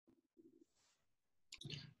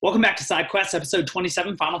Welcome back to SideQuest, episode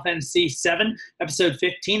 27, Final Fantasy VII, episode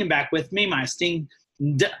 15, and back with me, my esteemed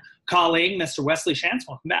colleague, Mr. Wesley Shantz.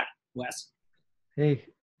 Welcome back, Wes. Hey,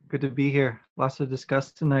 good to be here. Lots to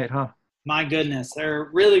discuss tonight, huh? My goodness, there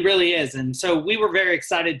really, really is. And so we were very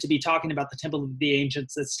excited to be talking about the Temple of the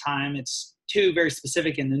Ancients this time. It's two very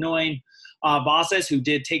specific and annoying bosses who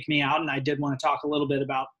did take me out, and I did want to talk a little bit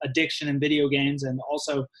about addiction in video games and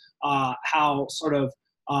also how sort of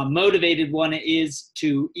motivated one is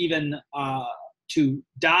to even to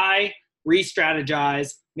die,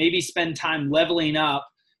 re-strategize, maybe spend time leveling up,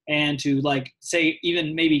 and to say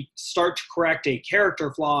even maybe start to correct a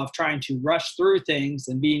character flaw of trying to rush through things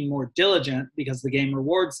and being more diligent because the game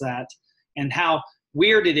rewards that, and how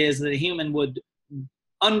weird it is that a human would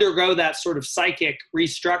undergo that sort of psychic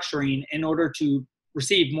restructuring in order to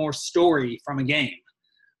receive more story from a game.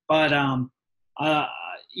 But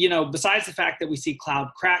besides the fact that we see Cloud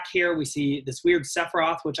crack here, we see this weird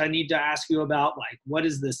Sephiroth, which I need to ask you about. What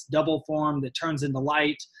is this double form that turns into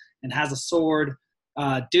light and has a sword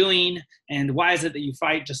doing? And why is it that you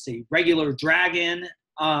fight just a regular dragon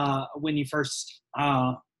when you first,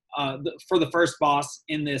 for the first boss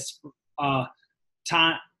in this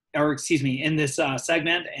in this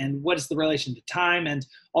segment? And what is the relation to time? And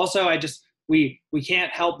also, we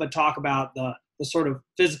can't help but talk about the sort of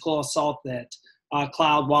physical assault that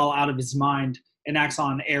Cloud, while out of his mind, enacts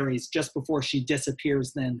on Ares just before she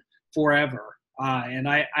disappears then forever. And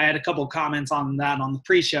I had a couple of comments on that on the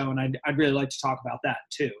pre-show, and I'd really like to talk about that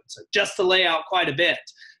too. So just to lay out quite a bit,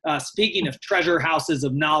 speaking of treasure houses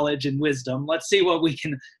of knowledge and wisdom, let's see what we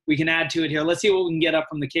can add to it here. Let's see what we can get up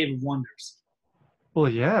from the Cave of Wonders. Well,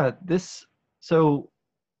 yeah, this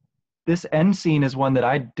end scene is one that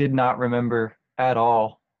I did not remember at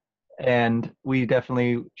all. And we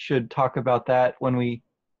definitely should talk about that when we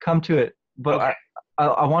come to it. But okay.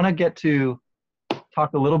 I want to get to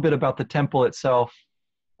talk a little bit about the temple itself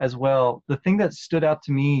as well. The thing that stood out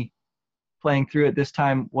to me playing through it this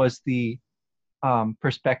time was the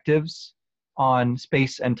perspectives on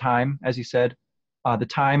space and time, as you said. The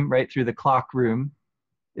time right through the clock room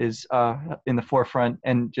is in the forefront,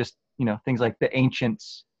 and just, things like the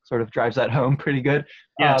ancients sort of drives that home pretty good.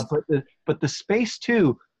 Yes. But the space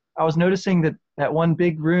too, I was noticing that one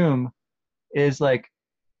big room is the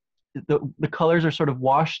colors are sort of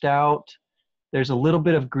washed out. There's a little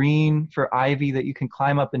bit of green for ivy that you can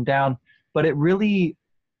climb up and down, but it really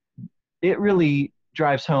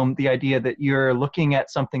drives home the idea that you're looking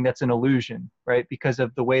at something that's an illusion, right? Because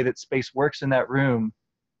of the way that space works in that room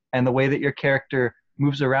and the way that your character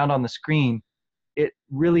moves around on the screen. It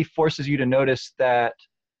really forces you to notice that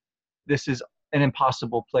this is an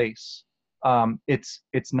impossible place.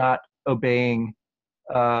 It's not obeying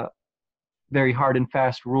very hard and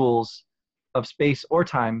fast rules of space or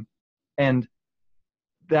time, and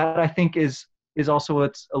that, I think, is also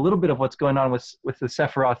what's a little bit of what's going on with the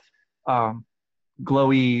Sephiroth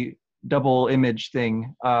glowy double image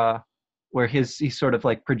thing, where he's sort of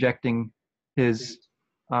projecting his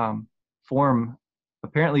form,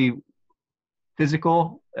 apparently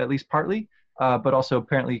physical at least partly, but also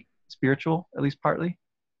apparently spiritual at least partly.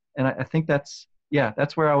 And I think that's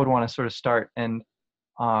where I would want to sort of start. And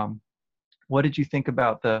what did you think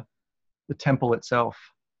about the temple itself?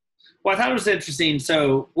 Well, I thought it was interesting.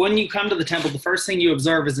 So when you come to the temple, the first thing you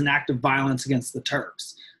observe is an act of violence against the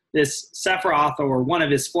Turks. This Sephiroth, or one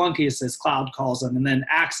of his flunkies, as Cloud calls him, and then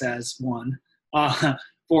acts as one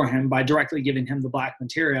for him by directly giving him the black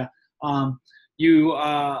materia.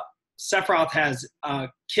 Sephiroth has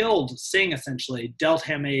killed Singh, essentially, dealt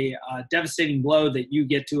him a devastating blow that you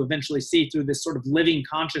get to eventually see through this sort of living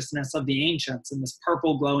consciousness of the ancients and this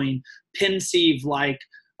purple glowing Pensieve-like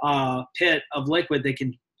pit of liquid that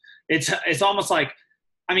can, it's almost like,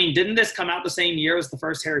 didn't this come out the same year as the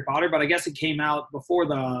first Harry Potter? But I guess it came out before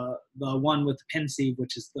the one with the Pensieve,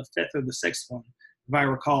 which is the fifth or the sixth one, if I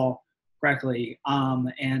recall correctly.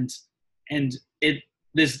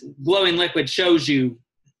 This glowing liquid shows you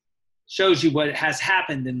what has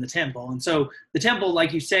happened in the temple. And so the temple,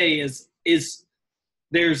 like you say, is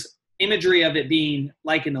there's imagery of it being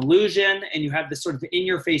like an illusion, and you have this sort of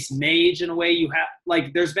in-your-face mage in a way. You have,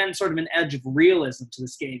 there's been sort of an edge of realism to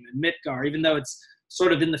this game in Midgar, even though it's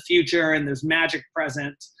sort of in the future and there's magic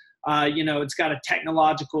present. It's got a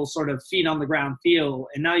technological sort of feet on the ground feel,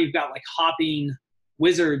 and now you've got hopping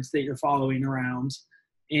wizards that you're following around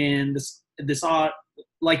in this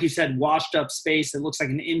like you said, washed up space. It looks like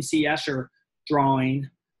an MC Escher drawing.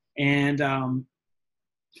 And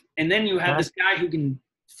then you have this guy who can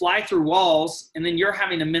fly through walls, and then you're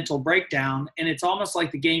having a mental breakdown. And it's almost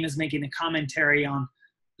like the game is making a commentary on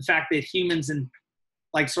the fact that humans and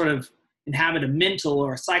sort of inhabit a mental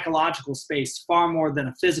or a psychological space far more than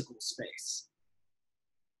a physical space.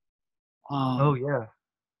 Oh yeah,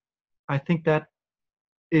 I think that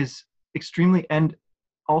is extremely, and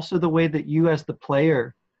also the way that you as the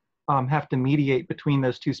player have to mediate between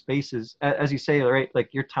those two spaces. As you say, right, like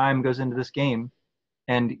your time goes into this game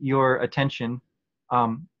and your attention,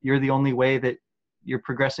 you're the only way that you're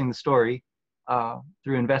progressing the story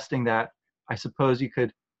through investing that. I suppose you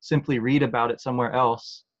could simply read about it somewhere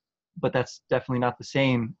else, but that's definitely not the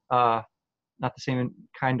same, not the same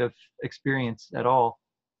kind of experience at all.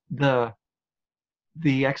 The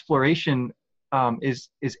the exploration is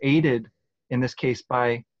aided in this case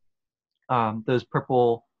by those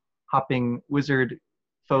purple hopping wizard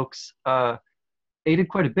folks, aided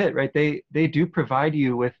quite a bit, right? They do provide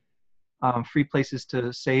you with free places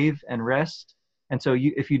to save and rest, and so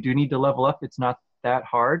if you do need to level up, it's not that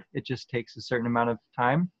hard. It just takes a certain amount of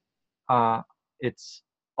time. It's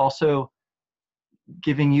also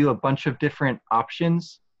giving you a bunch of different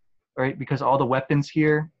options, right? Because all the weapons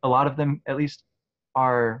here, a lot of them at least,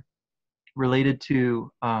 are related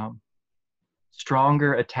to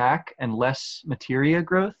stronger attack and less materia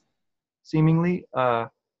growth, seemingly. And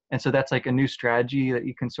so that's like a new strategy that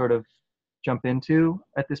you can sort of jump into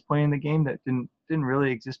at this point in the game that didn't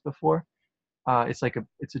really exist before. It's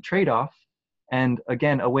a trade-off, and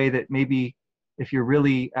again, a way that maybe if you're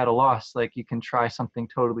really at a loss, like you can try something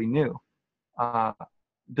totally new. Uh,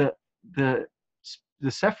 the the the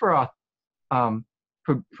Sephiroth,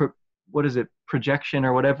 what is it, projection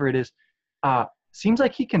or whatever it is, seems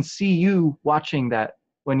like he can see you watching that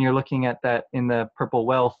when you're looking at that in the purple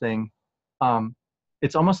well thing.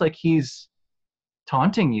 It's almost like he's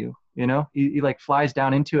taunting you, you know? He like flies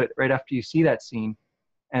down into it right after you see that scene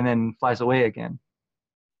and then flies away again.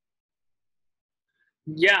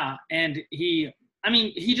 Yeah, and he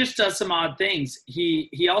just does some odd things.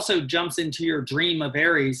 He also jumps into your dream of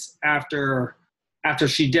Ares after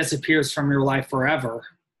she disappears from your life forever,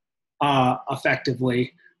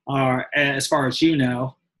 effectively, as far as you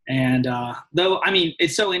know. And though, I mean,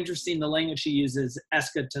 it's so interesting the language she uses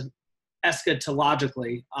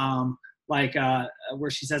eschatologically, where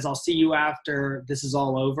she says, "I'll see you after this is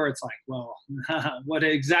all over." It's like, well, what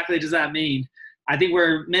exactly does that mean? I think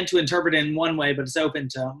we're meant to interpret it in one way, but it's open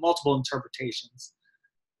to multiple interpretations.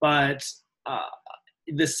 But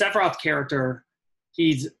the Sephiroth character,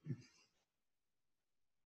 he's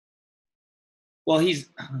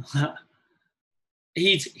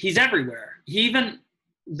he's everywhere.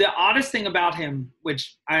 The oddest thing about him,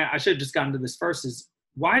 which I should have just gotten to this first, is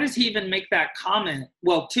why does he even make that comment?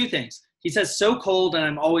 Well, two things. He says, "So cold and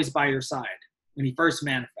I'm always by your side," when he first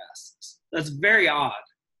manifests. That's very odd.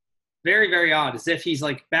 Very, very odd, as if he's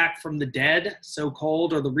like back from the dead, so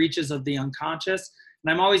cold, or the reaches of the unconscious.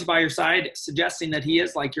 And I'm always by your side, suggesting that he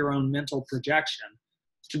is like your own mental projection.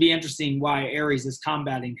 It should be interesting why Ares is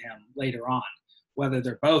combating him later on, whether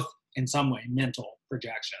they're both in some way mental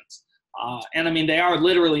projections. And I mean, they are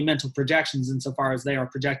literally mental projections insofar as they are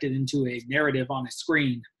projected into a narrative on a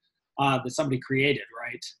screen that somebody created,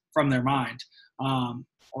 right, from their mind,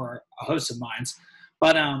 or a host of minds.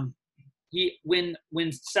 But when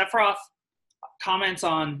Sephiroth comments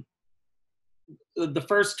on the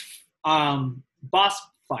first boss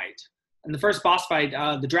fight, and the first boss fight,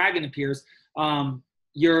 the dragon appears,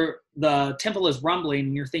 the temple is rumbling,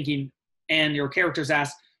 and you're thinking, and your characters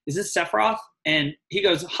ask, "Is this Sephiroth?" And he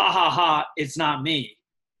goes, "Ha ha ha, it's not me."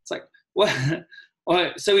 It's like, what?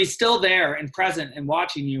 So he's still there and present and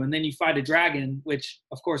watching you, and then you fight a dragon, which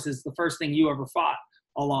of course is the first thing you ever fought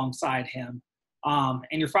alongside him. And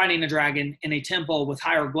you're fighting a dragon in a temple with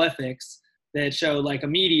hieroglyphics that show like a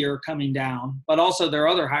meteor coming down, but also there are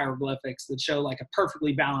other hieroglyphics that show like a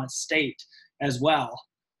perfectly balanced state as well.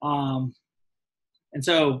 And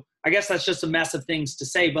so I guess that's just a mess of things to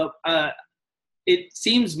say, but it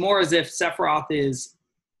seems more as if Sephiroth is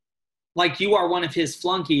like you are one of his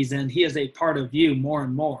flunkies and he is a part of you more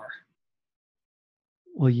and more.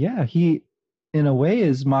 Well, yeah, he in a way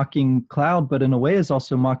is mocking Cloud, but in a way is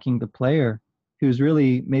also mocking the player, who's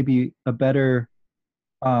really maybe a better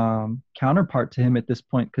counterpart to him at this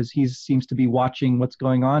point, because he seems to be watching what's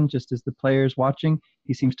going on just as the player's watching.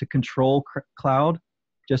 He seems to control Cloud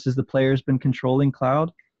just as the player's been controlling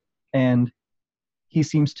Cloud. And he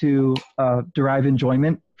seems to derive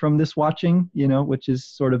enjoyment from this watching, you know, which is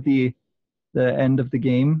sort of the end of the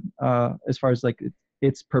game, as far as like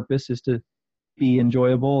its purpose is to be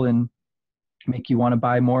enjoyable and make you want to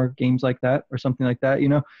buy more games like that or something like that, you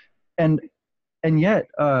know. And yet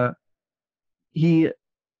he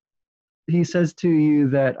says to you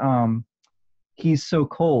that he's so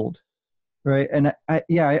cold, Right. And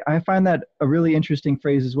I find that a really interesting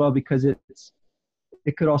phrase as well, because it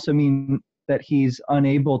could also mean that he's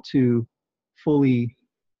unable to fully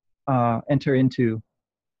enter into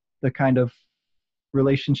the kind of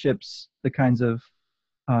relationships, the kinds of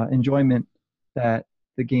enjoyment that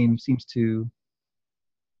the game seems to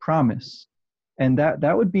promise. And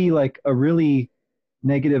that would be like a really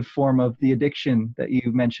negative form of the addiction that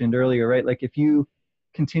you mentioned earlier, right? Like if you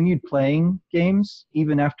continued playing games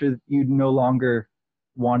even after you no longer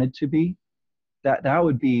wanted to be, that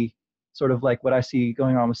would be sort of like what I see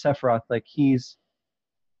going on with Sephiroth. Like he's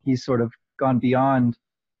sort of gone beyond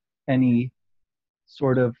any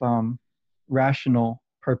sort of rational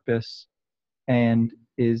purpose and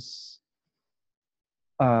is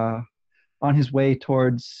on his way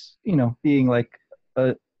towards, being like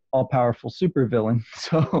a all-powerful supervillain.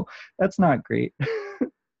 So that's not great.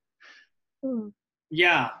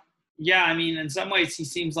 Yeah, yeah. I mean, in some ways, he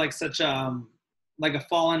seems like such like a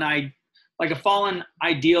fallen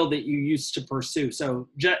ideal that you used to pursue. So,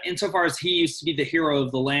 insofar as he used to be the hero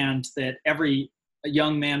of the land that every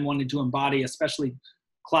young man wanted to embody, especially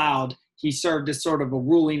Cloud, he served as sort of a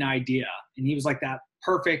ruling idea, and he was like that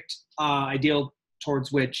perfect ideal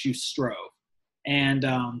towards which you strove. And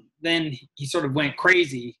then he sort of went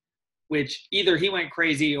crazy, which either he went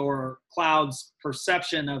crazy or Cloud's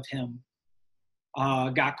perception of him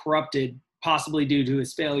got corrupted, possibly due to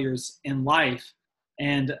his failures in life.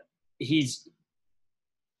 And it's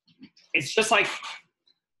just like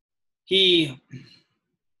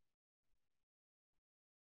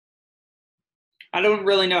I don't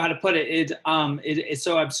really know how to put it. It's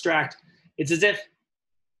so abstract. It's as if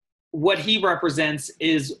what he represents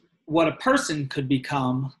is what a person could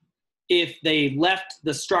become if they left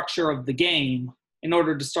the structure of the game in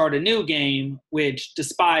order to start a new game, which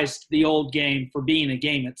despised the old game for being a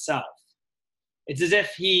game itself. It's as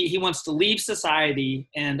if he wants to leave society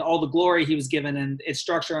and all the glory he was given and its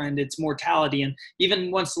structure and its mortality, and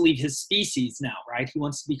even wants to leave his species now, right? He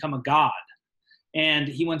wants to become a god. And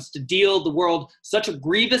he wants to deal the world such a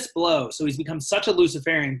grievous blow. So he's become such a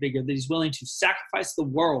Luciferian figure that he's willing to sacrifice the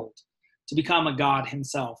world to become a god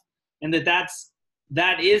himself. And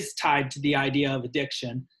that is tied to the idea of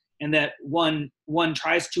addiction, and that one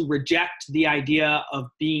tries to reject the idea of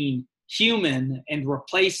being human and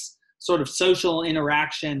replace sort of social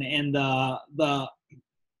interaction and the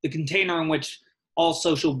container in which all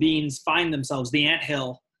social beings find themselves, the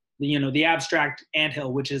anthill, the abstract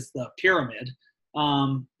anthill, which is the pyramid.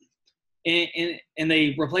 And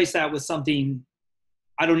they replace that with something,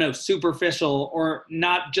 I don't know, superficial, or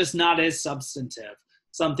not as substantive,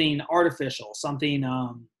 something artificial, something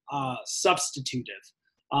substitutive,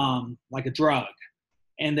 like a drug.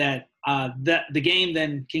 And that the game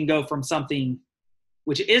then can go from something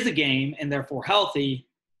which is a game and therefore healthy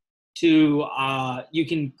to you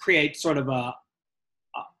can create sort of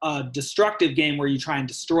a destructive game where you try and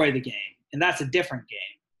destroy the game. And that's a different game.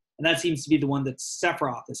 And that seems to be the one that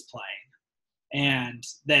Sephiroth is playing, and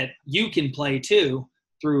that you can play too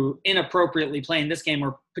through inappropriately playing this game,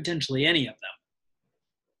 or potentially any of them.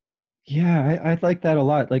 Yeah, I like that a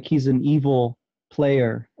lot. Like he's an evil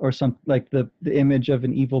player, or some like the image of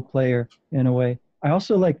an evil player in a way. I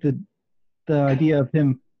also like the idea of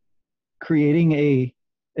him creating a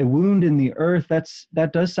wound in the earth.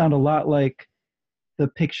 That does sound a lot like the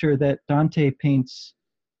picture that Dante paints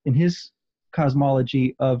in his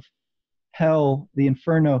cosmology of hell, the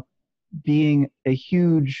inferno, being a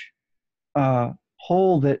huge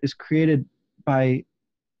hole that is created by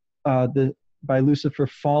Lucifer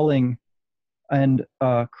falling and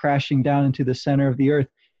crashing down into the center of the earth,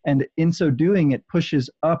 and in so doing, it pushes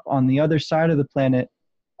up on the other side of the planet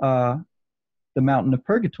the mountain of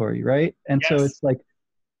purgatory, right? And yes. So it's like,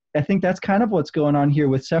 I think that's kind of what's going on here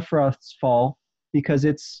with Sephiroth's fall, because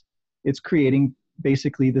it's creating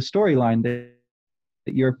basically the storyline that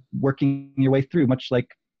you're working your way through, much like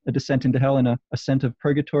a descent into hell and a ascent of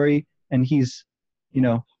purgatory. And he's,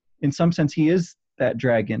 in some sense, he is that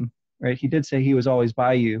dragon, right? He did say he was always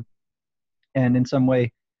by you. And in some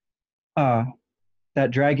way,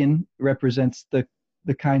 that dragon represents the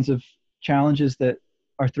kinds of challenges that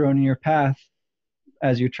are thrown in your path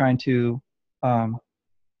as you're trying to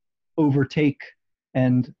overtake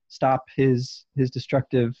and stop his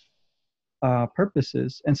destructive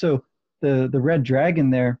purposes. And so the red dragon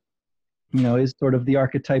there, is sort of the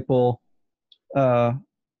archetypal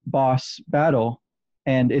boss battle,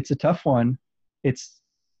 and it's a tough one. It's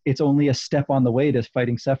only a step on the way to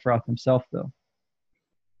fighting Sephiroth himself, though.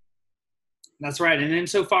 That's right. And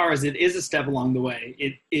insofar as it is a step along the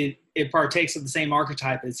way, it partakes of the same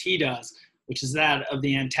archetype as he does, which is that of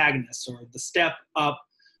the antagonist, or the step up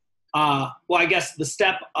well, I guess the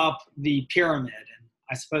step up the pyramid, and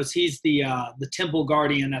I suppose he's the temple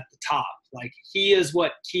guardian at the top. Like, he is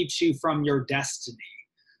what keeps you from your destiny,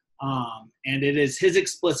 and it is his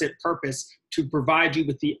explicit purpose to provide you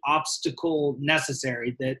with the obstacle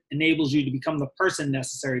necessary that enables you to become the person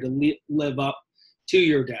necessary to live up to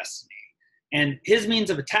your destiny. And his means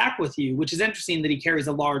of attack with you, which is interesting that he carries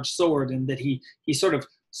a large sword and that he sort of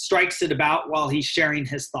strikes it about while he's sharing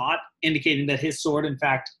his thought, indicating that his sword, in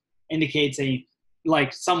fact, indicates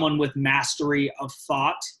like someone with mastery of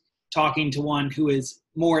thought, talking to one who is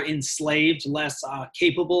more enslaved, less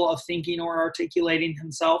capable of thinking or articulating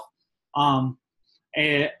himself.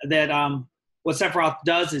 What Sephiroth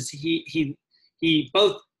does is he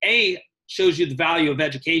both shows you the value of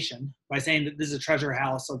education by saying that this is a treasure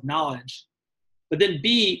house of knowledge, but then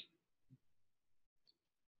B,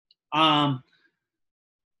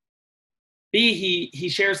 he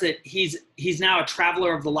shares that he's now a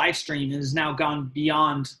traveler of the life stream and has now gone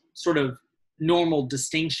beyond sort of normal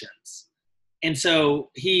distinctions. And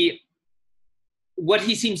so what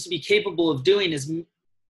he seems to be capable of doing is,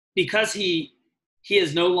 because he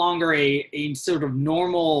is no longer a sort of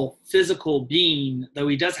normal physical being, though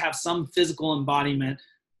he does have some physical embodiment.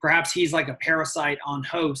 Perhaps he's like a parasite on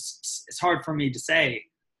hosts. It's hard for me to say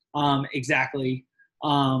exactly.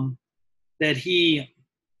 That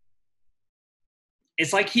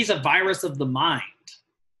it's like he's a virus of the mind.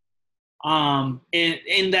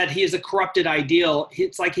 In that he is a corrupted ideal.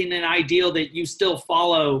 It's like in an ideal that you still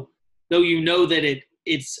follow, though you know that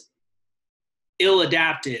it's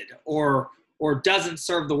ill-adapted or doesn't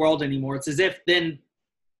serve the world anymore. It's as if then,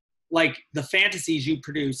 like, the fantasies you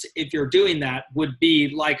produce, if you're doing that, would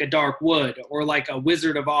be like a Dark Wood, or like a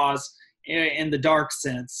Wizard of Oz in the dark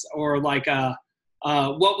sense, or like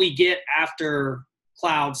what we get after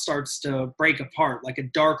Cloud starts to break apart, like a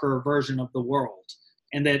darker version of the world.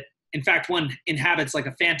 And that, in fact, one inhabits like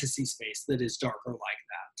a fantasy space that is darker like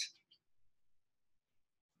that.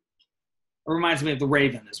 It reminds me of the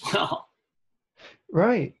Raven as well.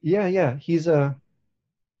 Right. Yeah. He's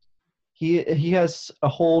he has a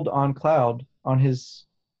hold on Cloud, on his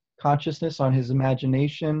consciousness, on his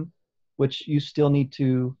imagination, which you still need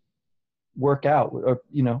to work out, or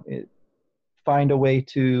find a way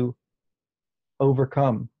to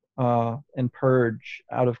overcome and purge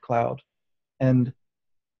out of Cloud. And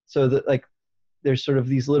so that, like, there's sort of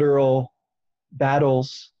these literal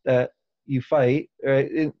battles that you fight,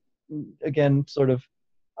 right? Again, sort of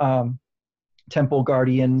temple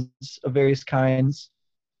guardians of various kinds.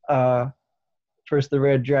 First, the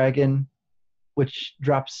red dragon, which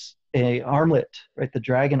drops a armlet, right? The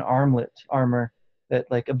dragon armlet armor that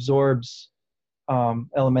like absorbs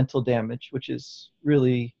elemental damage, which is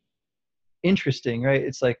really interesting, right?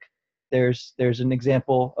 It's like there's an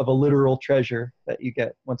example of a literal treasure that you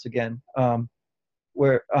get once again,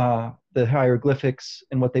 where the hieroglyphics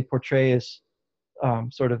and what they portray is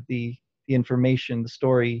sort of the information, the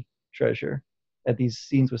story treasure at these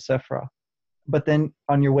scenes with Sephiroth. But then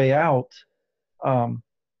on your way out,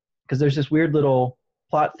 because there's this weird little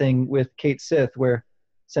plot thing with Cait Sith where,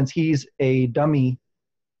 since he's a dummy,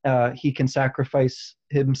 he can sacrifice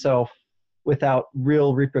himself without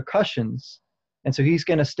real repercussions. And so he's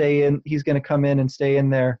going to come in and stay in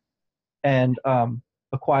there and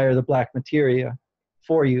acquire the black materia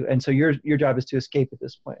for you. And so your job is to escape at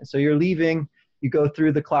this point. So you're leaving, you go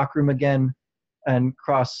through the clock room again and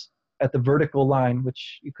cross at the vertical line,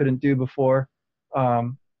 which you couldn't do before.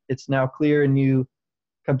 It's now clear, and you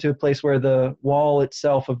come to a place where the wall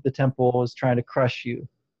itself of the temple is trying to crush you,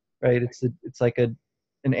 right? It's like an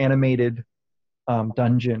animated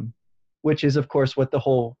dungeon, which is, of course, what the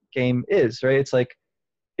whole game is, right? It's like,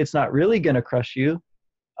 it's not really going to crush you.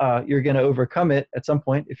 You're going to overcome it at some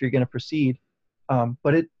point if you're going to proceed.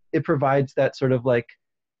 But it provides that sort of like,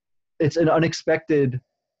 it's an unexpected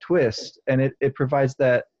twist, and it provides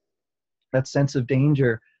that sense of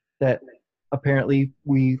danger that apparently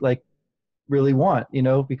we like really want,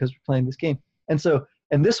 because we're playing this game. And so,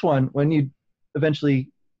 and this one, when you eventually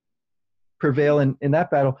prevail in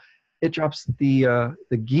that battle, it drops the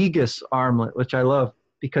Gigas armlet, which I love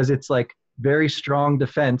because it's like very strong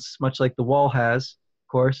defense, much like the wall has,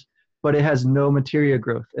 of course, but it has no materia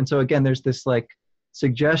growth. And so again, there's this like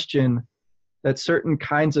suggestion that certain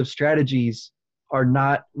kinds of strategies are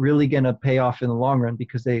not really going to pay off in the long run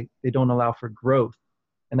because they don't allow for growth.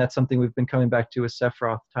 And that's something we've been coming back to with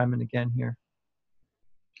Sephiroth time and again here.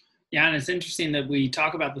 Yeah, and it's interesting that we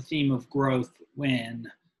talk about the theme of growth when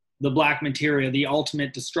the black materia, the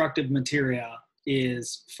ultimate destructive materia,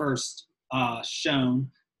 is first shown.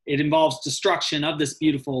 It involves destruction of this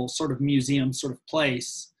beautiful sort of museum sort of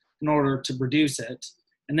place in order to produce it.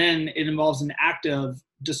 And then it involves an active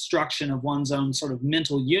destruction of one's own sort of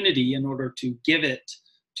mental unity in order to give it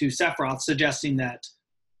to Sephiroth, suggesting that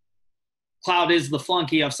Cloud is the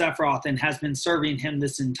flunky of Sephiroth and has been serving him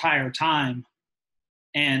this entire time,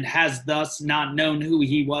 and has thus not known who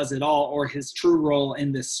he was at all or his true role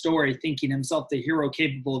in this story, thinking himself the hero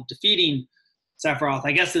capable of defeating Sephiroth,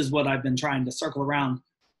 I guess is what I've been trying to circle around,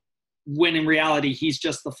 when in reality he's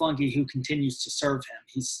just the flunky who continues to serve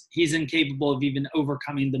him. He's incapable of even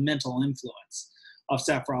overcoming the mental influence of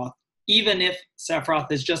Sephiroth, even if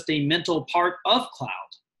Sephiroth is just a mental part of Cloud,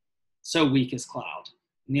 so weak is Cloud.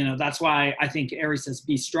 You know, that's why I think Ares says,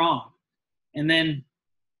 be strong. And then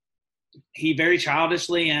he very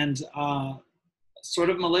childishly and sort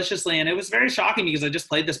of maliciously, and it was very shocking because I just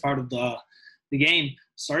played this part of the game,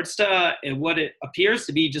 starts to, what it appears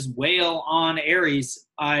to be, just wail on Ares.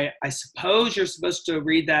 I suppose you're supposed to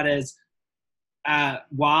read that as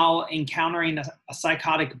while encountering a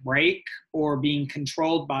psychotic break or being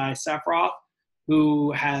controlled by Sephiroth,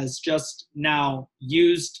 who has just now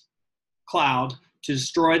used Cloud to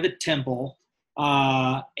destroy the temple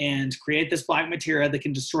and create this black materia that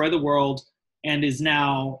can destroy the world, and is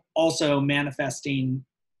now also manifesting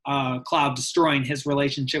Cloud destroying his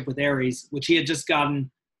relationship with Ares, which he had just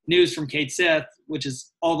gotten news from Cait Sith, which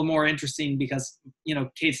is all the more interesting because, you know,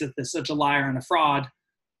 Cait Sith is such a liar and a fraud,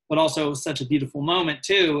 but also such a beautiful moment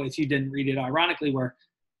too, if you didn't read it ironically, where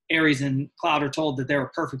Ares and Cloud are told that they're a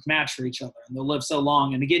perfect match for each other and they'll live so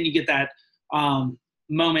long. And again, you get that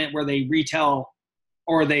moment where they retell,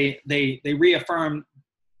 or they reaffirm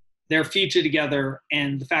their future together,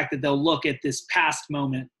 and the fact that they'll look at this past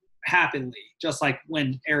moment happily, just like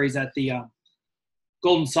when Ares at the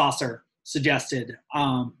Golden Saucer suggested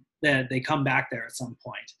that they come back there at some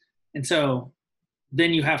point. And so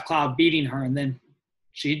then you have Cloud beating her, and then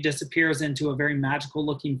she disappears into a very magical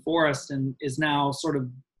looking forest and is now sort of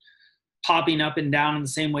popping up and down in the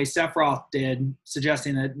same way Sephiroth did,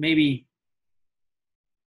 suggesting that maybe,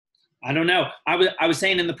 I don't know. I was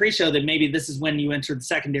saying in the pre-show that maybe this is when you enter the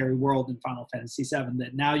secondary world in Final Fantasy VII,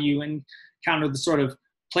 that now you encounter the sort of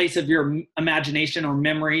place of your imagination or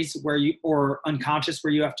memories where you, or unconscious,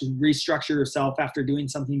 where you have to restructure yourself after doing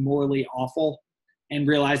something morally awful, and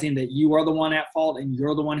realizing that you are the one at fault and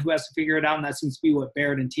you're the one who has to figure it out. And that seems to be what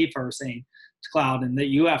Barret and Tifa are saying to Cloud, and that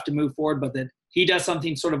you have to move forward, but that he does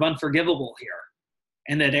something sort of unforgivable here,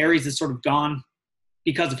 and that Ares is sort of gone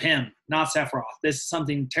because of him, not Sephiroth. This is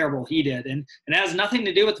something terrible he did, and it has nothing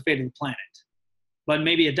to do with the fate of the planet, but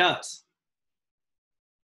maybe it does.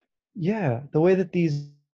 Yeah, the way that these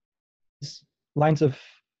lines of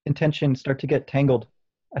intention start to get tangled,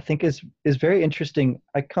 I think is very interesting.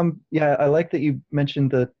 I like that you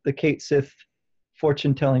mentioned the Cait Sith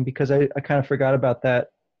fortune telling, because I kind of forgot about that.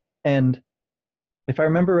 And if I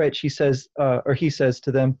remember right, she says, or he says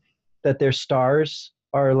to them, that their stars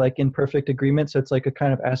are like in perfect agreement. So it's like a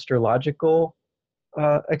kind of astrological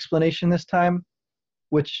explanation this time,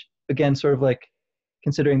 which again, sort of like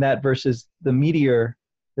considering that versus the meteor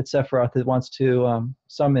that Sephiroth wants to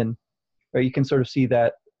summon, right? You can sort of see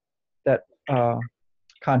that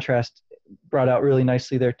contrast brought out really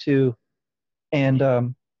nicely there too.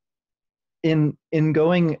 And in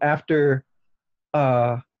going after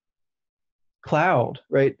Cloud,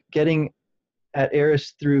 right? Getting at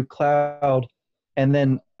Ares through Cloud, and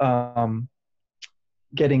then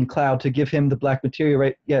getting Cloud to give him the black materia,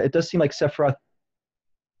 right? Yeah, it does seem like Sephiroth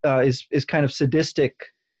is kind of sadistic,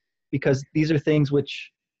 because these are things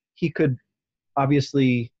which he could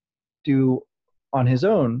obviously do on his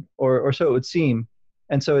own, or so it would seem.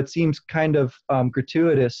 And so it seems kind of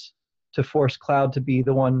gratuitous to force Cloud to be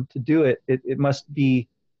the one to do it. It must be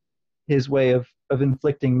his way of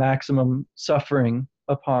inflicting maximum suffering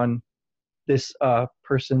upon this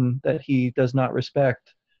person that he does not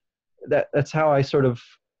respect. That's how I sort of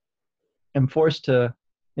am forced to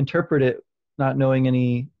interpret it, not knowing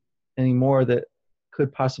any more that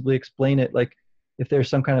could possibly explain it. Like if there's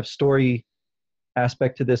some kind of story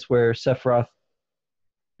aspect to this where Sephiroth,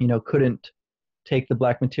 couldn't take the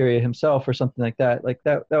black materia himself or something like that. Like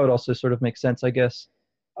that would also sort of make sense, I guess.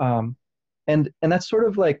 And that's sort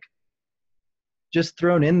of like just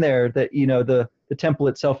thrown in there that, the temple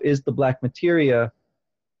itself is the black materia.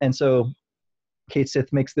 And so Cait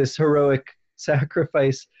Sith makes this heroic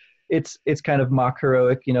sacrifice. It's kind of mock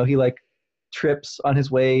heroic, he like trips on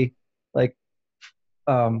his way, like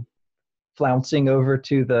flouncing over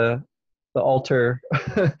to the altar.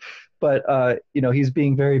 But he's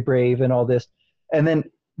being very brave and all this. And then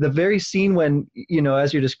the very scene when,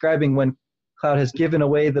 as you're describing, when Cloud has given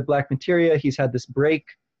away the black materia, he's had this break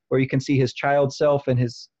where you can see his child self and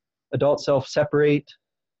his adult self separate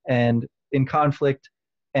and in conflict.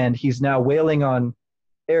 and he's now wailing on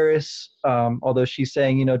Eris, although she's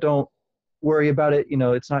saying, don't worry about it.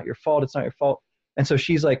 It's not your fault. It's not your fault. And so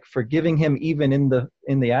she's like forgiving him even in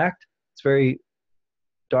the act. It's very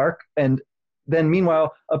dark. And then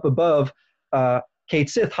meanwhile, up above, Cait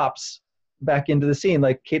Sith hops back into the scene.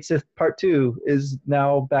 Like, Cait Sith Part 2 is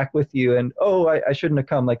now back with you. And, oh, I shouldn't have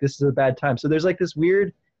come. Like, this is a bad time. So there's like this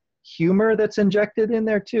weird humor that's injected in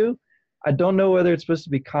there too. I don't know whether it's supposed to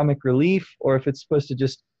be comic relief or if it's supposed to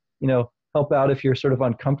just, help out if you're sort of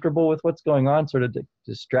uncomfortable with what's going on, sort of to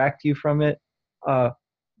distract you from it.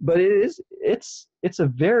 But it's a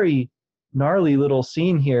very gnarly little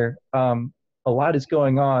scene here. A lot is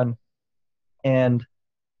going on, and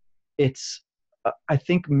it's, I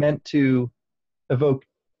think, meant to evoke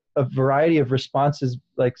a variety of responses,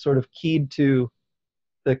 like sort of keyed to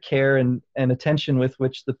the care and attention with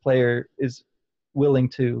which the player is willing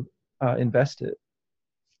to invest it.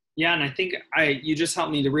 Yeah, and I think you just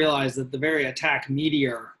helped me to realize that the very attack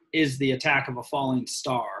meteor is the attack of a falling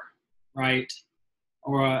star, right?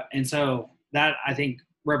 And so that, I think,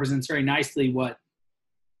 represents very nicely what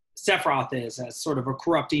Sephiroth is, as sort of a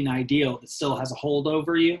corrupting ideal that still has a hold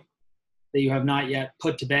over you, that you have not yet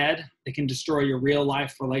put to bed, that can destroy your real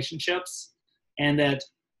life relationships. And that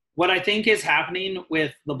what I think is happening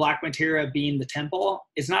with the black materia being the temple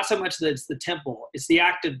is not so much that it's the temple, it's the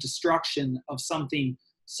act of destruction of something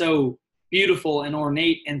so beautiful and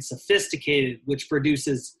ornate and sophisticated, which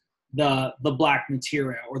produces the black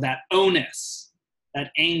materia, or that onus,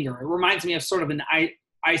 that anger. It reminds me of sort of an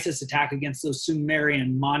ISIS attack against those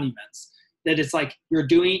Sumerian monuments, that it's like you're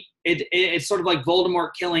doing it. It's sort of like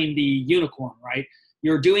Voldemort killing the unicorn, right?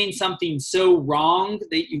 You're doing something so wrong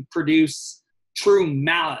that you produce true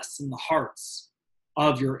malice in the hearts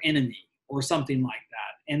of your enemy, or something like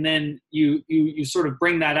that. And then you sort of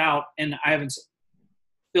bring that out, and I haven't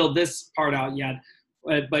filled this part out yet,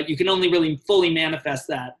 but you can only really fully manifest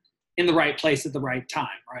that in the right place at the right time,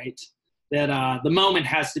 right? That the moment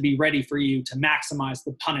has to be ready for you to maximize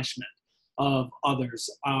the punishment of others,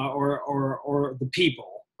 or the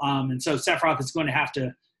people. And so Sephiroth is going to have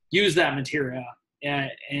to use that materia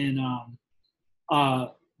in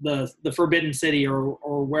the Forbidden City, or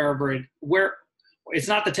where it's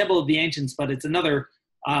not the Temple of the Ancients, but it's another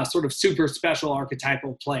sort of super special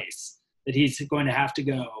archetypal place that he's going to have to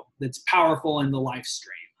go, that's powerful in the life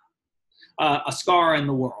stream, a scar in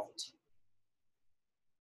the world.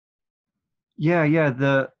 Yeah.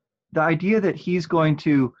 The idea that he's going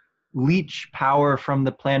to leech power from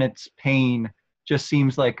the planet's pain just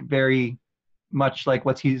seems like very much like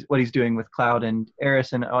what he's doing with Cloud and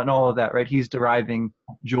Eris and all of that, right? He's deriving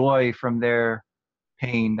joy from their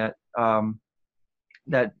pain,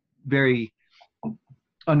 that very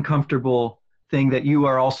uncomfortable thing that you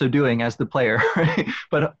are also doing as the player, right?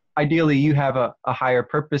 But ideally you have a higher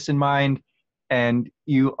purpose in mind, and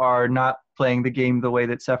you are not playing the game the way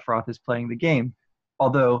that Sephiroth is playing the game.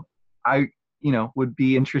 Although I, would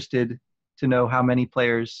be interested to know how many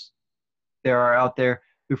players there are out there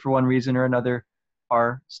who, for one reason or another,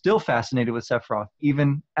 are still fascinated with Sephiroth,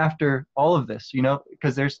 even after all of this,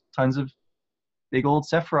 because there's tons of big old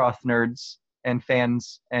Sephiroth nerds and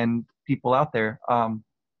fans and people out there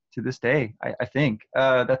to this day. I think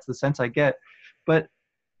that's the sense I get. But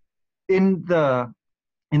in the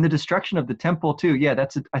destruction of the temple too, yeah,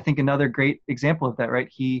 that's I think another great example of that, right?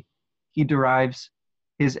 He derives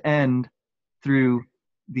his end through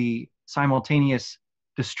the simultaneous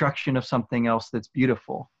destruction of something else that's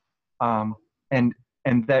beautiful, and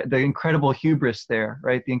that the incredible hubris there,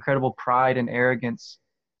 right? The incredible pride and arrogance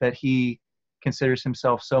that he considers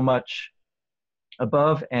himself so much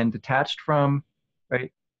above and detached from,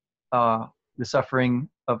 right? The suffering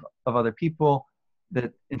of other people,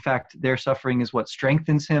 that in fact their suffering is what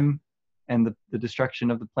strengthens him, and the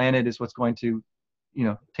destruction of the planet is what's going to,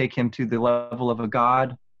 take him to the level of a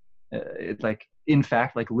god. It's like, in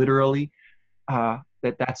fact, like literally,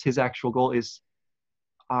 that's his actual goal is,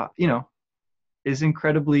 is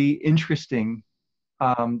incredibly interesting.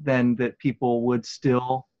 Then that people would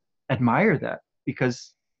still admire that,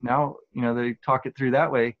 because now, they talk it through that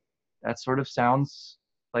way. That sort of sounds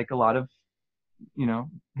like a lot of,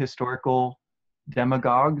 historical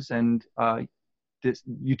demagogues and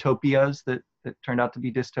utopias that turned out to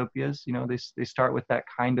be dystopias. They start with that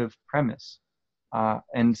kind of premise.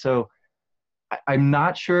 And so I'm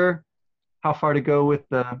not sure how far to go with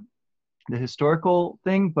the historical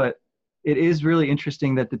thing, but it is really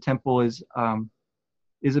interesting that the temple is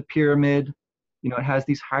a pyramid. It has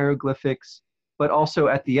these hieroglyphics, but also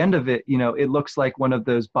at the end of it, it looks like one of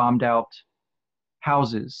those bombed out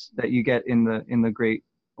houses that you get in the Great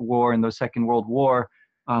War and the Second World War.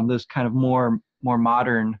 Those kind of more more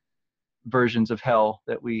modern versions of hell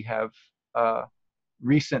that we have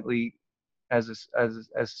recently, as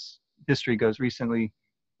history goes, recently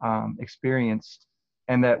experienced,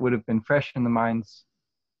 and that would have been fresh in the minds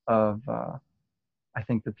of I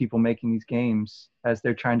think the people making these games as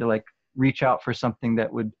they're trying to like reach out for something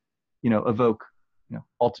that would, evoke,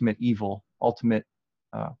 ultimate evil, ultimate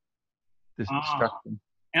destruction.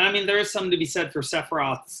 And I mean, there is something to be said for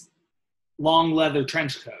Sephiroth's long leather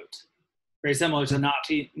trench coat, very similar to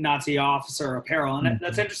Nazi officer apparel. And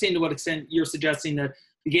that's interesting to what extent you're suggesting that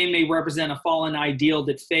the game may represent a fallen ideal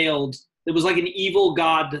that failed, that was like an evil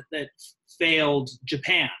god that failed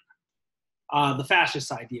Japan, the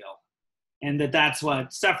fascist ideal. And that's what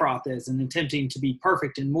Sephiroth is, and attempting to be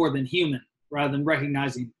perfect and more than human, rather than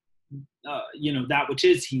recognizing, that which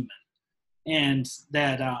is human. And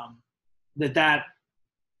that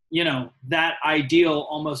ideal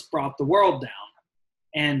almost brought the world down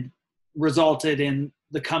and resulted in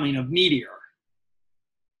the coming of Meteor,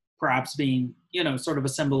 perhaps being, sort of a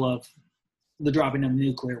symbol of the dropping of a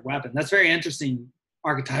nuclear weapon. That's very interesting,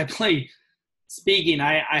 archetypally speaking.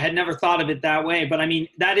 I had never thought of it that way, but I mean,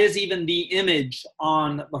 that is even the image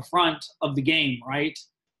on the front of the game, right?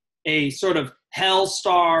 A sort of hell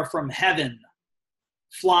star from heaven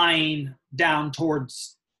flying down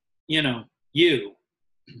towards, you.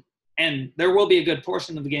 And there will be a good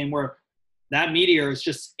portion of the game where that meteor is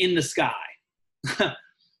just in the sky.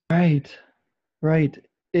 Right.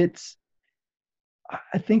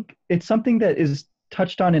 I think it's something that is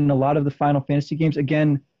touched on in a lot of the Final Fantasy games.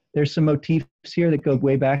 Again, there's some motifs here that go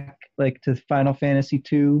way back, like to Final Fantasy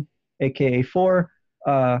II, aka 4,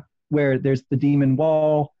 where there's the demon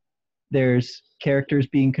wall. There's characters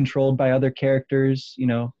being controlled by other characters,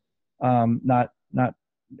 not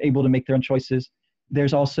able to make their own choices.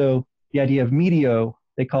 There's also the idea of Meteo,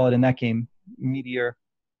 they call it in that game, Meteor.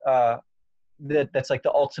 That's like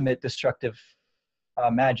the ultimate destructive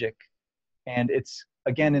magic. And it's,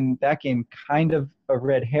 again, in that game, kind of a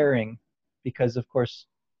red herring, because of course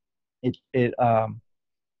it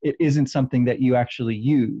isn't something that you actually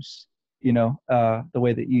use, the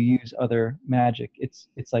way that you use other magic. It's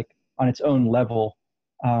like on its own level.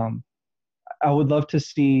 I would love to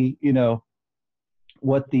see,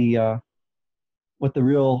 what the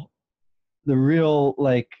real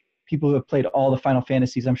like people who have played all the Final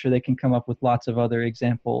Fantasies, I'm sure they can come up with lots of other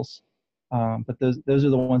examples. But those are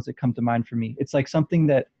the ones that come to mind for me. It's like something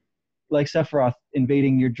that, like Sephiroth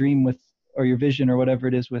invading your dream or your vision or whatever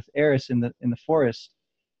it is with Eris in the forest.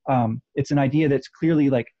 It's an idea that's clearly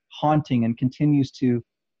like haunting and continues to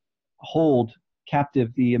hold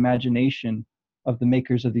captive the imagination of the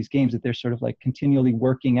makers of these games, that they're sort of like continually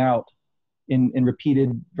working out in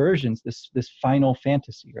repeated versions, this final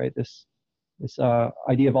fantasy, right? This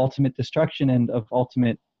idea of ultimate destruction and of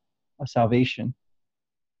ultimate salvation.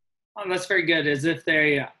 Oh, that's very good.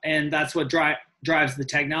 And that's what drives the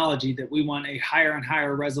technology, that we want a higher and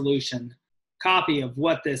higher resolution copy of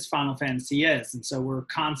what this Final Fantasy is. And so we're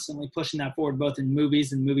constantly pushing that forward, both in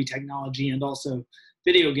movies and movie technology and also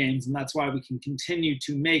video games. And that's why we can continue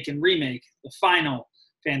to make and remake the Final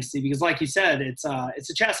Fantasy, because like you said, it's a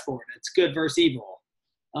chessboard. It's good versus evil.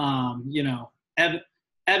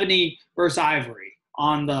 Ebony versus ivory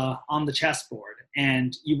on the chessboard,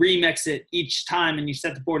 and you remix it each time and you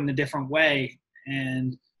set the board in a different way.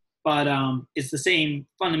 But it's the same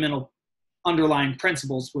fundamental underlying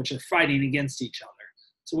principles which are fighting against each other.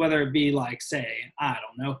 So whether it be like, say, I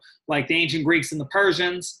don't know, like the ancient Greeks and the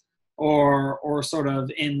Persians, or sort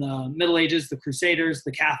of in the Middle Ages, the Crusaders,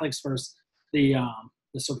 the Catholics versus the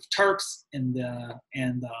sort of Turks and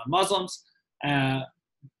the Muslims,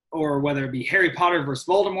 or whether it be Harry Potter versus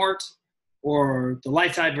Voldemort, or the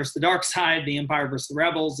light side versus the dark side, the Empire versus the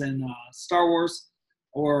Rebels in Star Wars,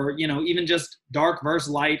 or even just dark versus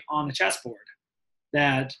light on a chessboard.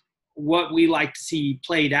 That what we like to see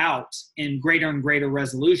played out in greater and greater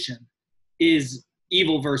resolution is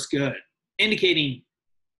evil versus good, indicating,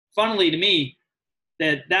 funnily to me,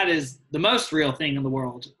 that is the most real thing in the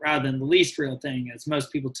world rather than the least real thing, as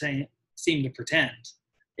most people seem to pretend.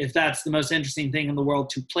 If that's the most interesting thing in the world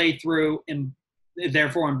to play through and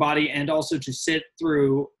therefore embody, and also to sit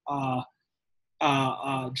through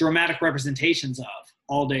dramatic representations of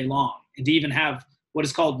all day long, and to even have what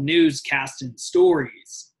is called newscast and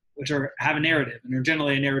stories, which have a narrative, and are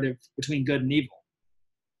generally a narrative between good and evil.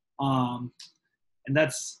 And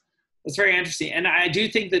that's very interesting. And I do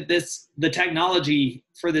think that the technology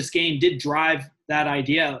for this game did drive that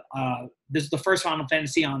idea. This is the first Final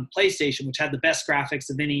Fantasy on PlayStation, which had the best graphics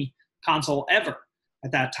of any console ever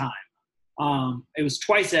at that time. It was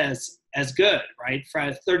twice as good, right?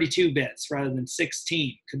 For 32 bits rather than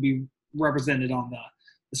 16, could be represented on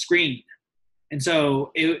the screen. And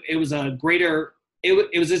so it was a greater,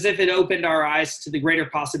 it was as if it opened our eyes to the greater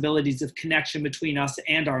possibilities of connection between us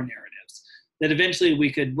and our narratives, that eventually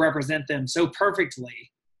we could represent them so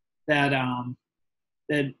perfectly that,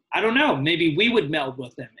 that I don't know, maybe we would meld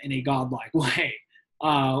with them in a godlike way.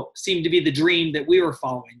 Seemed to be the dream that we were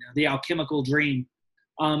following, the alchemical dream.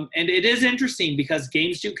 And it is interesting because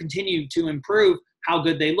games do continue to improve how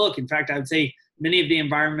good they look. In fact, I would say many of the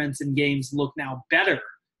environments in games look now better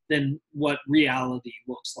than what reality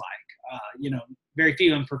looks like. Very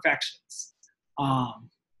few imperfections.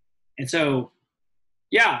 And so,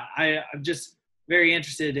 yeah, I'm just very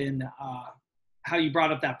interested in how you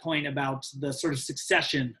brought up that point about the sort of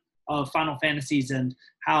succession of Final Fantasies and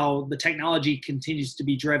how the technology continues to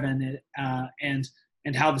be driven,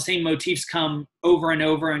 and how the same motifs come over and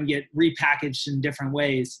over and get repackaged in different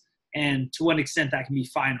ways, and to what extent that can be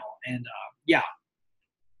final. And yeah,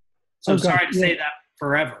 so sorry to say that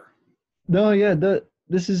forever. No, yeah,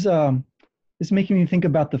 this is making me think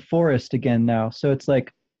about the forest again now. So it's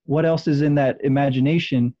like, what else is in that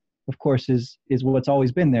imagination? Of course, is what's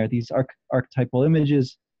always been there. These archetypal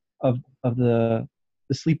images of the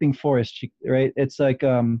sleeping forest, right? It's like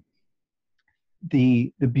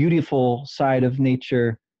the beautiful side of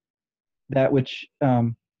nature, that which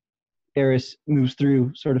Eris moves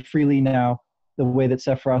through sort of freely now, the way that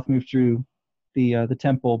Sephiroth moved through the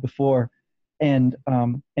temple before, and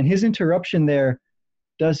his interruption there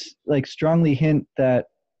does like strongly hint that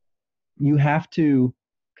you have to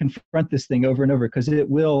confront this thing over and over, because it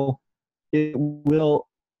will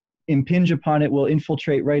impinge upon, it will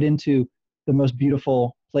infiltrate right into the most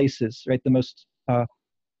beautiful places, right? The most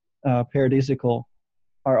paradisical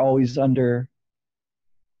are always under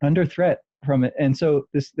threat from it. And so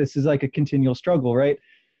this is like a continual struggle, right?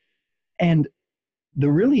 And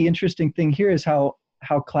the really interesting thing here is how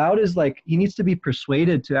Cloud is like, he needs to be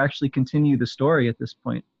persuaded to actually continue the story at this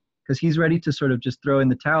point, because he's ready to sort of just throw in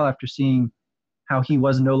the towel after seeing how he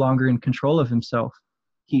was no longer in control of himself.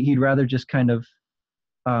 He'd rather just kind of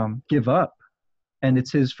give up. And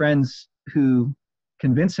it's his friends who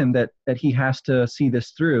convince him that he has to see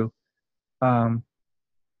this through. I'm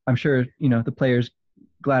sure, the player's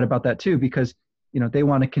glad about that too, because, they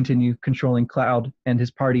want to continue controlling Cloud and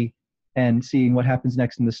his party and seeing what happens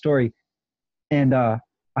next in the story. And I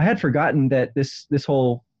had forgotten that this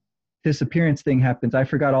whole disappearance thing happens. I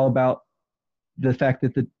forgot all about the fact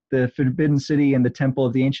that the Forbidden City and the Temple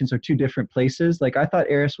of the Ancients are two different places. Like, I thought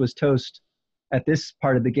Eris was toast at this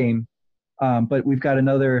part of the game, but we've got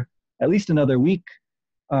at least another week,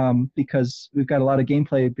 because we've got a lot of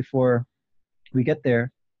gameplay before we get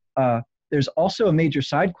there. There's also a major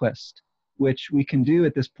side quest which we can do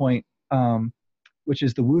at this point, which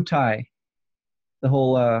is the Wu Tai, the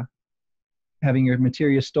whole having your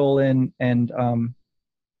materia stolen and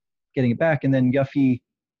getting it back, and then Yuffie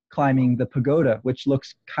climbing the pagoda, which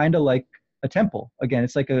looks kind of like a temple. Again,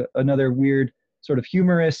 it's like another weird sort of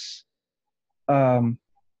humorous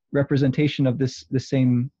representation of the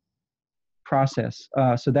same process.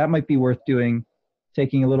 So that might be worth doing,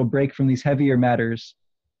 taking a little break from these heavier matters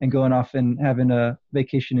and going off and having a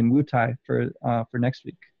vacation in Wutai for next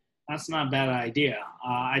week. That's not a bad idea.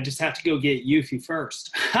 I just have to go get Yuffie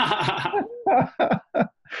first.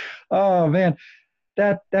 Oh man,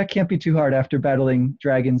 that can't be too hard after battling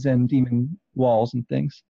dragons and demon walls and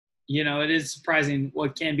things. It is surprising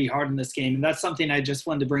what can be hard in this game. And that's something I just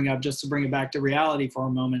wanted to bring up, just to bring it back to reality for a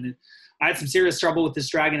moment. I had some serious trouble with this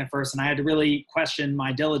dragon at first, and I had to really question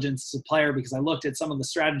my diligence as a player, because I looked at some of the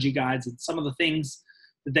strategy guides and some of the things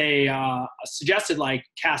that they suggested, like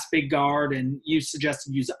cast Big Guard, and you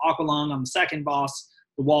suggested use Aqualung on the second boss,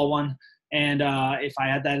 the wall one, and if I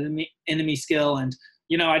had that enemy skill. And,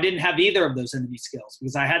 I didn't have either of those enemy skills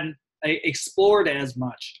because I hadn't explored as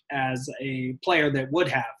much as a player that would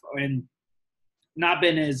have, and not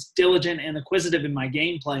been as diligent and acquisitive in my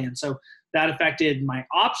gameplay. And so that affected my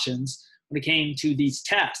options when it came to these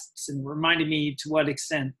tests, and reminded me to what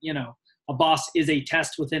extent, a boss is a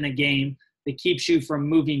test within a game that keeps you from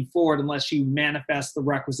moving forward unless you manifest the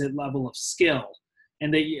requisite level of skill,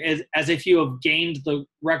 and that as if you have gained the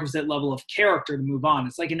requisite level of character to move on.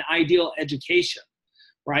 It's like an ideal education,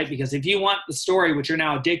 right? Because if you want the story, which you're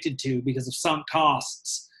now addicted to because of sunk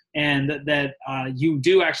costs, and that you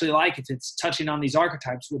do actually like, if it's touching on these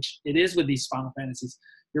archetypes, which it is with these Final Fantasies,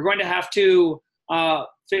 you're going to have to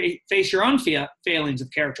face your own failings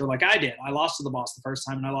of character, like I did. I lost to the boss the first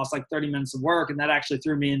time, and I lost like 30 minutes of work, and that actually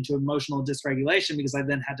threw me into emotional dysregulation, because I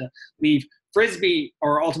then had to leave Frisbee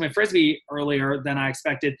or Ultimate Frisbee earlier than I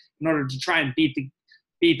expected in order to try and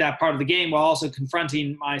beat that part of the game, while also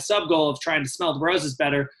confronting my sub goal of trying to smell the roses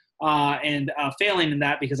better and failing in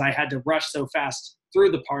that because I had to rush so fast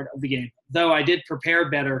through the part of the game. Though I did prepare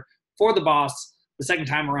better for the boss the second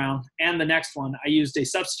time around, and the next one, I used a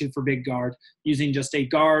substitute for Big Guard, using just a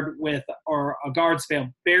guard or a guard spell,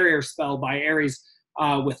 barrier spell by Ares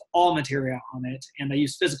with all materia on it, and I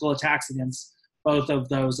used physical attacks against both of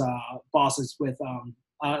those bosses with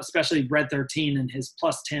especially Red 13 and his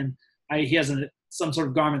plus 10. He has some sort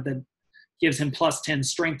of garment that gives him plus 10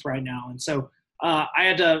 strength right now, and so I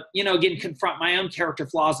had to, again, confront my own character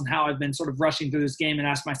flaws and how I've been sort of rushing through this game and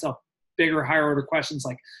ask myself bigger, higher order questions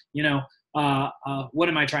like, what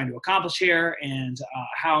am I trying to accomplish here, and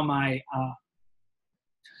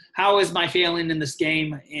how is my failing in this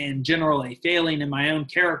game and generally failing in my own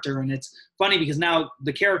character? And it's funny because now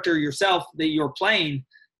the character yourself that you're playing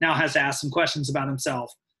now has to ask some questions about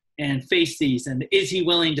himself and face these, and is he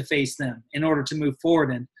willing to face them in order to move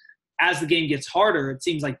forward? And as the game gets harder, it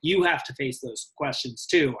seems like you have to face those questions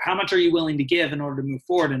too. How much are you willing to give in order to move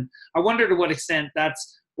forward? And I wonder to what extent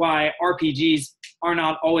that's why RPGs are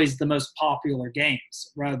not always the most popular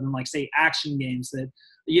games, rather than like, say, action games that,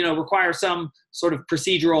 require some sort of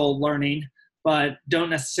procedural learning, but don't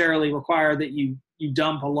necessarily require that you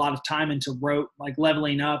dump a lot of time into rote, like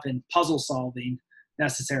leveling up and puzzle solving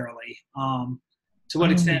necessarily. To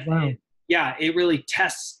what extent, wow. it really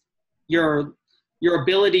tests your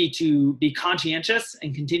ability to be conscientious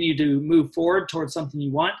and continue to move forward towards something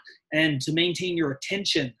you want, and to maintain your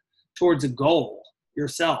attention towards a goal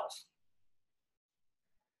yourself.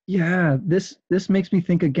 Yeah, this makes me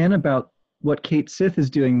think again about what Cait Sith is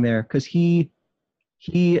doing there, because he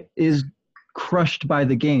is crushed by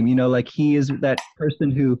the game. Like he is that person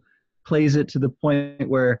who plays it to the point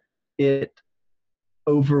where it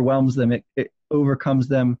overwhelms them, it overcomes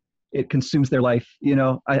them, it consumes their life.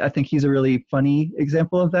 I think he's a really funny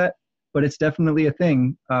example of that, but it's definitely a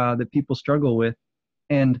thing that people struggle with.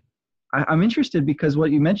 And I'm interested because what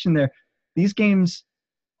you mentioned there, these games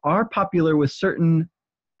are popular with certain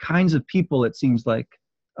kinds of people, it seems like.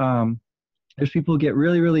 There's people who get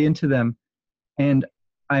really, really into them. And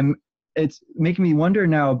it's making me wonder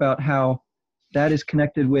now about how that is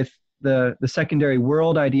connected with the secondary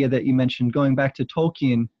world idea that you mentioned, going back to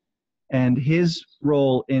Tolkien and his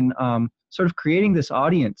role in sort of creating this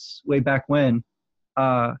audience way back when,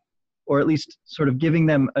 or at least sort of giving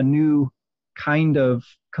them a new kind of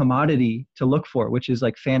commodity to look for, which is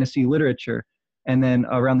like fantasy literature. And then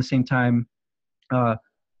around the same time,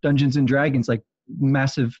 Dungeons and Dragons, like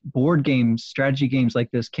massive board games, strategy games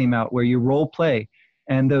like this came out where you role play,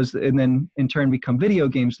 and then in turn become video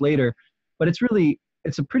games later. But it's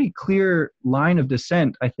a pretty clear line of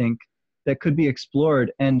descent, I think, that could be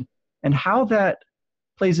explored, and how that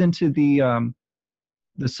plays into the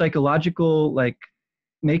psychological like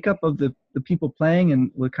makeup of the people playing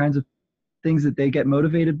and what kinds of things that they get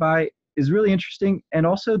motivated by is really interesting. And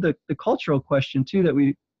also the cultural question too that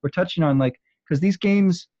we were touching on, like, because these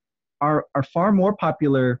games are far more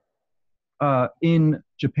popular in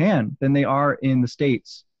Japan than they are in the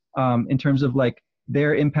States, in terms of like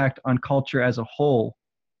their impact on culture as a whole.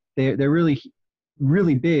 They're really,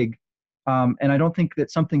 really big. And I don't think that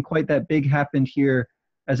something quite that big happened here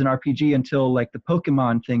as an RPG until like the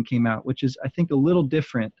Pokemon thing came out, which is, I think, a little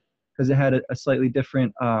different because it had a slightly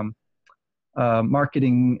different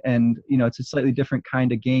marketing, and it's a slightly different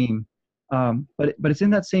kind of game. But it's in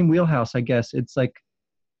that same wheelhouse, I guess. It's like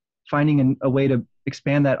finding a way to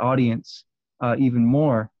expand that audience even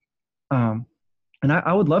more. And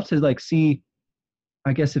I would love to like see,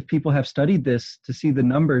 I guess, if people have studied this, to see the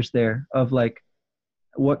numbers there of like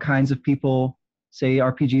what kinds of people say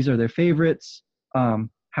RPGs are their favorites,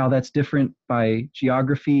 how that's different by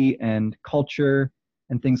geography and culture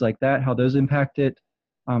and things like that, how those impact it.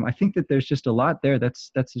 I think that there's just a lot there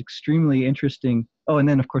that's extremely interesting. Oh, and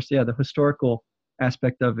then of course, the historical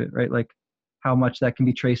aspect of it, right? Like how much that can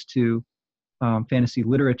be traced to fantasy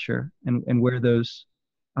literature and where those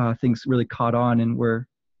things really caught on and were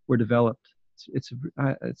developed. It's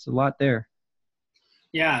a lot there.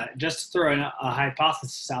 Yeah, just to throw a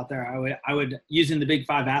hypothesis out there, I would using the Big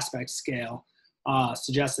Five aspect scale,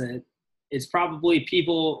 suggest that it's probably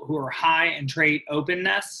people who are high in trait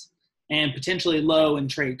openness and potentially low in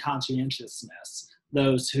trait conscientiousness,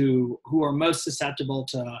 those who are most susceptible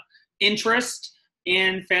to interest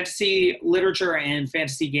in fantasy literature and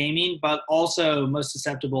fantasy gaming, but also most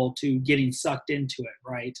susceptible to getting sucked into it,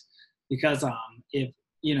 right? Because if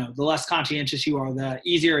the less conscientious you are, the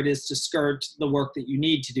easier it is to skirt the work that you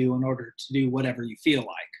need to do in order to do whatever you feel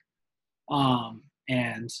like.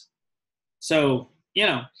 And so you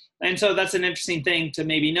know, and so that's an interesting thing to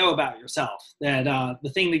maybe know about yourself, that the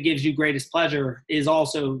thing that gives you greatest pleasure is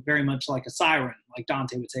also very much like a siren, like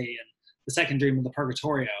Dante would say in the second dream of the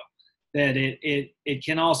Purgatorio, that it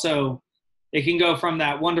can also, it can go from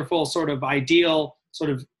that wonderful sort of ideal sort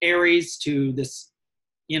of Aries to this,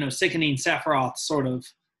 you know, sickening Sephiroth sort of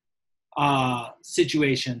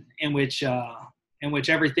situation in which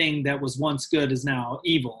everything that was once good is now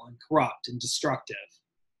evil and corrupt and destructive.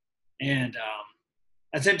 And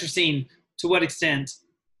that's interesting to what extent,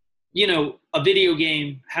 you know, a video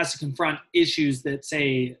game has to confront issues that,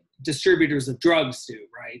 say, distributors of drugs do,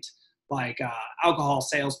 right? Like alcohol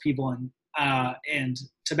salespeople and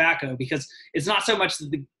tobacco, because it's not so much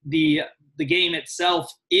that the game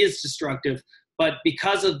itself is destructive, but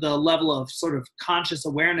because of the level of sort of conscious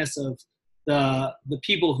awareness of the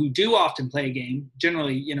people who do often play a game,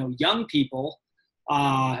 generally, you know, young people,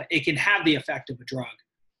 it can have the effect of a drug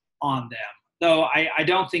on them. Though I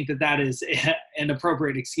don't think that is an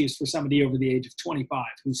appropriate excuse for somebody over the age of 25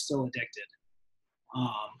 who's still addicted.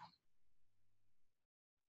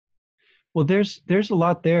 Well, there's a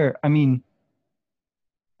lot there. I mean,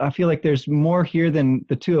 I feel like there's more here than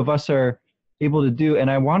the two of us are able to do, and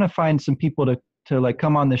I want to find some people to like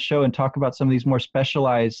come on the show and talk about some of these more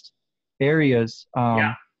specialized areas.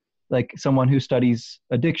 Like someone who studies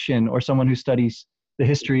addiction, or someone who studies the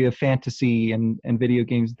history of fantasy and video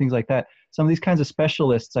games and things like that. Some of these kinds of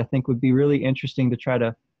specialists, I think, would be really interesting to try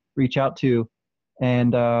to reach out to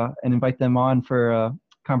and invite them on for a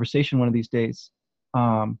conversation one of these days.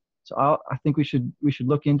 So I think we should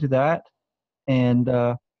look into that. And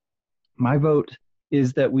my vote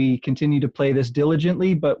is that we continue to play this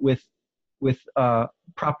diligently, but with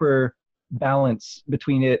proper balance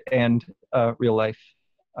between it and real life.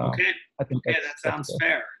 Okay. I think that sounds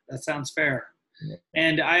fair. That sounds fair. Yeah.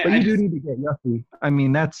 And but you do need to get Yuffie. I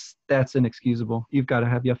mean, that's inexcusable. You've got to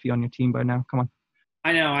have Yuffie on your team by now. Come on.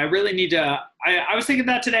 I know. I really need to. I was thinking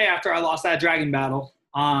that today after I lost that dragon battle.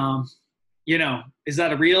 You know, is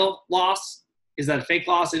that a real loss? Is that a fake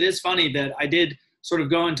loss? It is funny that I did sort of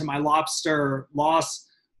go into my lobster loss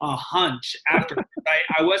hunch after.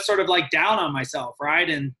 I was sort of like down on myself, right?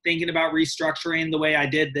 And thinking about restructuring the way I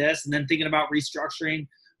did this, and then thinking about restructuring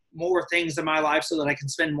more things in my life so that I can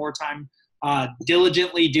spend more time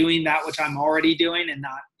diligently doing that which I'm already doing, and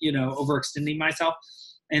not, you know, overextending myself.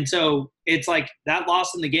 And so it's like that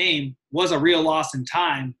loss in the game was a real loss in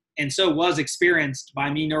time, and so was experienced by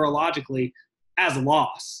me neurologically as a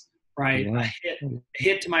loss, right? Yeah. A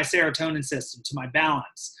hit to my serotonin system, to my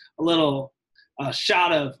balance, a little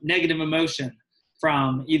shot of negative emotion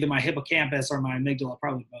from either my hippocampus or my amygdala,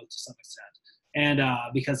 probably both to some extent. And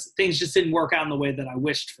because things just didn't work out in the way that I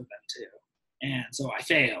wished for them to. And so I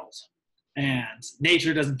failed. And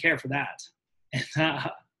nature doesn't care for that.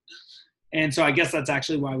 And so I guess that's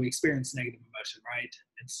actually why we experience negative emotion, right?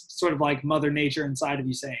 It's sort of like Mother Nature inside of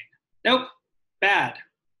you saying, nope, bad.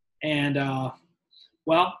 And,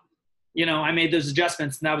 well, you know, I made those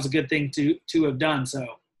adjustments, and that was a good thing to have done. So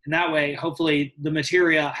in that way, hopefully the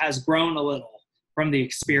materia has grown a little from the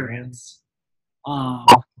experience.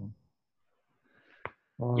 Awesome.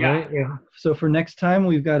 All right. Yeah. So for next time,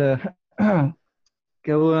 we've got to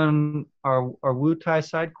go on our Wutai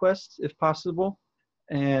side quests, if possible,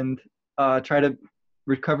 and try to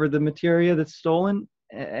recover the materia that's stolen.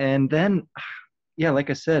 And then, yeah, like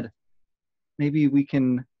I said, maybe we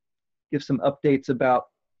can give some updates about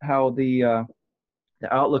how the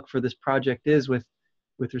outlook for this project is with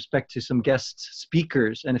respect to some guest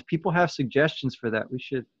speakers. And if people have suggestions for that,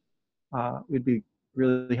 we'd be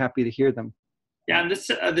really happy to hear them. Yeah,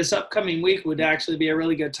 and this upcoming week would actually be a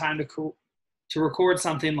really good time to record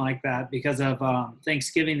something like that, because of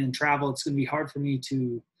Thanksgiving and travel. It's going to be hard for me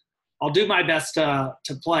to. I'll do my best to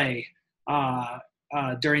play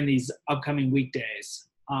during these upcoming weekdays,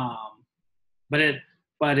 but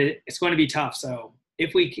it's going to be tough. So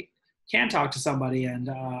if we can talk to somebody, and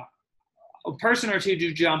a person or two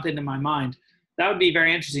do jump into my mind, that would be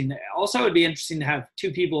very interesting. Also, it would be interesting to have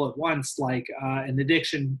two people at once, like an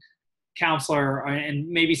addiction counselor, and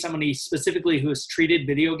maybe somebody specifically who has treated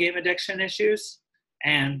video game addiction issues,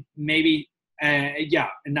 and maybe and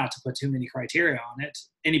not to put too many criteria on it,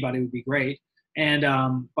 anybody would be great. And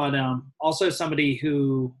but also somebody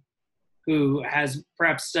who has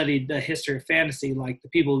perhaps studied the history of fantasy, like the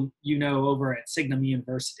people you know over at Signum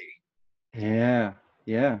University. Yeah.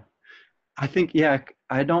 I think,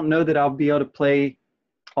 I don't know that I'll be able to play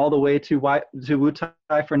all the way to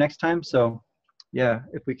Wutai for next time. So yeah,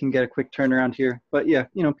 if we can get a quick turnaround here. But yeah,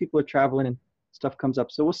 you know, people are traveling and stuff comes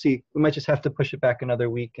up. So we'll see. We might just have to push it back another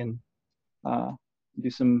week and do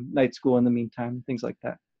some night school in the meantime, things like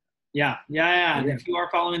that. Yeah. And if you are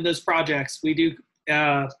following those projects, we do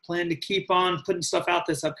plan to keep on putting stuff out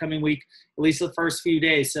this upcoming week, at least the first few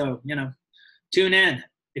days. So, tune in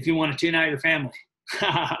if you want to tune out your family.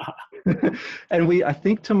 And I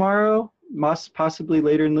think tomorrow, possibly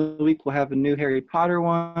later in the week, we'll have a new Harry Potter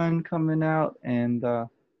one coming out, and all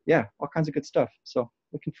kinds of good stuff. So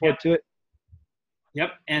looking forward to it.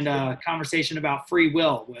 Yep, and a conversation about free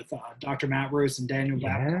will with Dr. Matt Roos and Daniel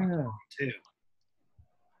Babcock too.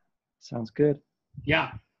 Sounds good.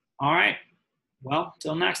 Yeah. All right. Well,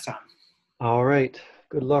 till next time. All right.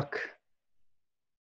 Good luck.